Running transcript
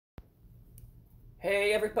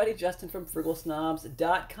Hey everybody, Justin from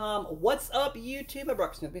FrugalSnobs.com. What's up, YouTube? I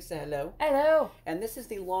brought Snoopy. Say hello. Hello. And this is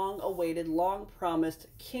the long-awaited, long-promised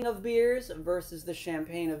King of Beers versus the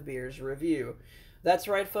Champagne of Beers review. That's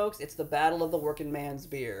right, folks. It's the battle of the working man's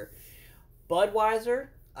beer. Budweiser,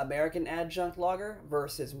 American Adjunct Lager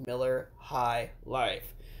versus Miller High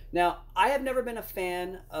Life. Now, I have never been a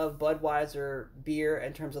fan of Budweiser beer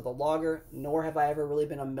in terms of the lager, nor have I ever really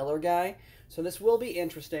been a Miller guy. So this will be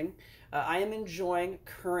interesting. I am enjoying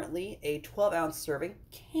currently a 12-ounce serving,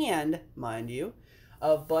 canned, mind you,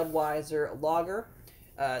 of Budweiser lager.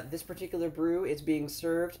 This particular brew is being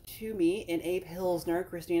served to me in a Pilsner.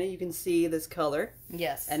 Christina, you can see this color.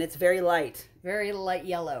 Yes. And it's very light. Very light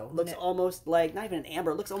yellow. Looks almost like, not even an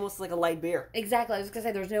amber, it looks almost like a light beer. Exactly. I was going to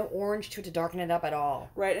say, there's no orange to it to darken it up at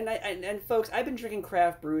all. Right, and folks, I've been drinking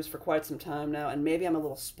craft brews for quite some time now, and maybe I'm a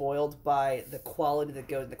little spoiled by the quality that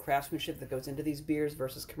goes, the craftsmanship that goes into these beers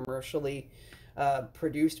versus commercially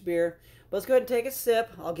produced beer. But let's go ahead and take a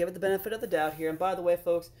sip. I'll give it the benefit of the doubt here. And by the way,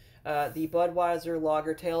 folks, the Budweiser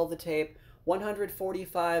Lager, tail of the tape,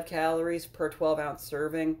 145 calories per 12-ounce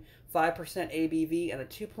serving, 5% ABV, and a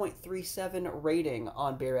 2.37 rating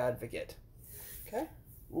on Beer Advocate. Okay.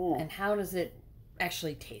 And how does it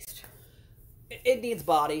actually taste? It needs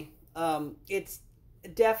body. It's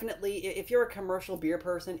definitely, if you're a commercial beer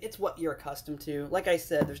person, it's what you're accustomed to. Like I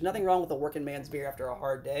said, there's nothing wrong with a working man's beer after a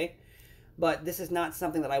hard day. But this is not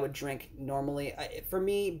something that I would drink normally. For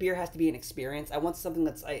me, beer has to be an experience. I want something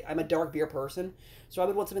that's... I'm a dark beer person, so I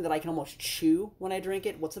would want something that I can almost chew when I drink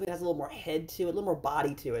it. Want something that has a little more head to it, a little more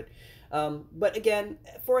body to it. But again,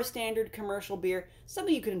 for a standard commercial beer,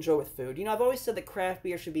 something you can enjoy with food. You know, I've always said that craft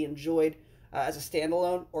beer should be enjoyed as a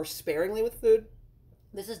standalone or sparingly with food.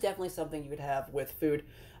 This is definitely something you would have with food.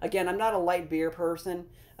 Again, I'm not a light beer person.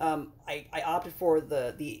 I opted for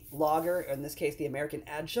the lager, in this case the American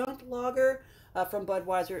Adjunct Lager from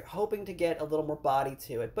Budweiser, hoping to get a little more body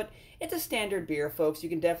to it. But it's a standard beer, folks. You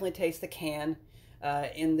can definitely taste the can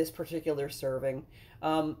in this particular serving.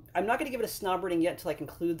 I'm not going to give it a snob rating yet until I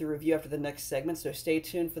conclude the review after the next segment, so stay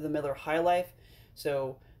tuned for the Miller High Life.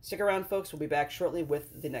 So stick around, folks. We'll be back shortly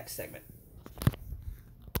with the next segment.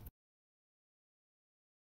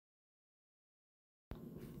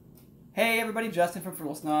 Hey everybody, Justin from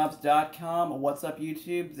FrugalSnobs.com. What's up,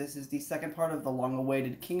 YouTube? This is the second part of the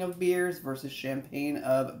long-awaited King of Beers versus Champagne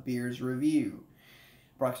of Beers review.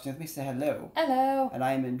 Brock with me, say hello. Hello. And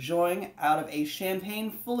I am enjoying out of a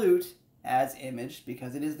champagne flute as imaged,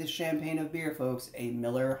 because it is the champagne of beer, folks, a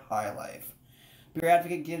Miller High Life. Beer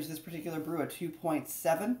Advocate gives this particular brew a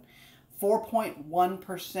 2.7,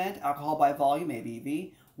 4.1% alcohol by volume,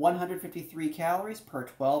 ABV, 153 calories per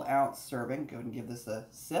 12-ounce serving. Go ahead and give this a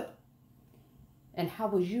sip. And how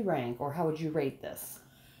would you rank, or how would you rate this?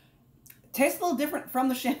 Tastes a little different from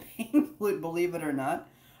the champagne flute, believe it or not.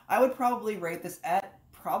 I would probably rate this at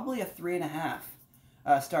probably a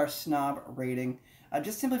 3.5 star snob rating,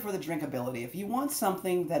 just simply for the drinkability. If you want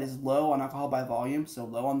something that is low on alcohol by volume, so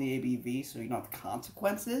low on the ABV, so you don't have the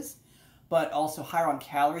consequences, but also higher on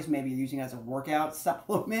calories, maybe you're using it as a workout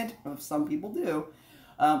supplement, some people do,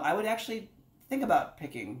 I would actually think about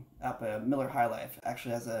picking up a Miller High Life,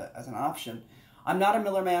 actually as an option. I'm not a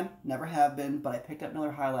Miller man, never have been, but I picked up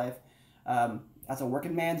Miller High Life as a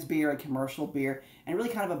working man's beer, a commercial beer, and really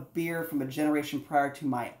kind of a beer from a generation prior to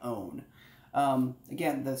my own.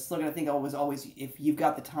 Again, the slogan I think was always, if you've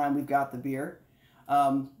got the time, we've got the beer.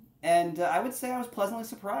 And I would say I was pleasantly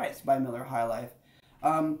surprised by Miller High Life.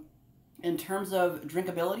 In terms of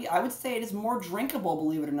drinkability, I would say it is more drinkable,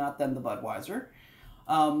 believe it or not, than the Budweiser.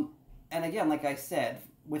 And again, like I said,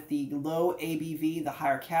 with the low ABV, the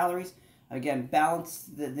higher calories, again, balance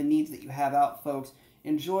the needs that you have out, folks.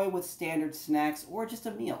 Enjoy with standard snacks or just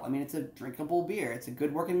a meal. I mean, it's a drinkable beer. It's a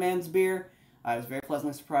good working man's beer. I was very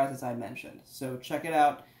pleasantly surprised, as I mentioned. So check it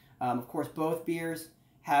out. Of course, both beers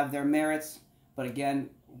have their merits, but again,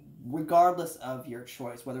 regardless of your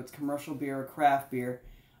choice, whether it's commercial beer or craft beer,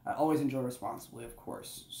 always enjoy responsibly, of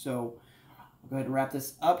course. So I'll go ahead and wrap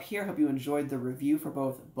this up here. Hope you enjoyed the review for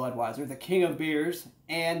both Budweiser, the King of Beers,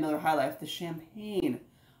 and Miller High Life, the Champagne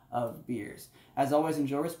of Beers. As always,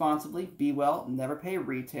 enjoy responsibly, be well, never pay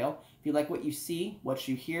retail. If you like what you see, what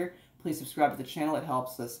you hear, please subscribe to the channel. It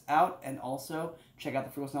helps us out. And also, check out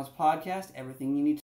the Frugal Snobs podcast, everything you need to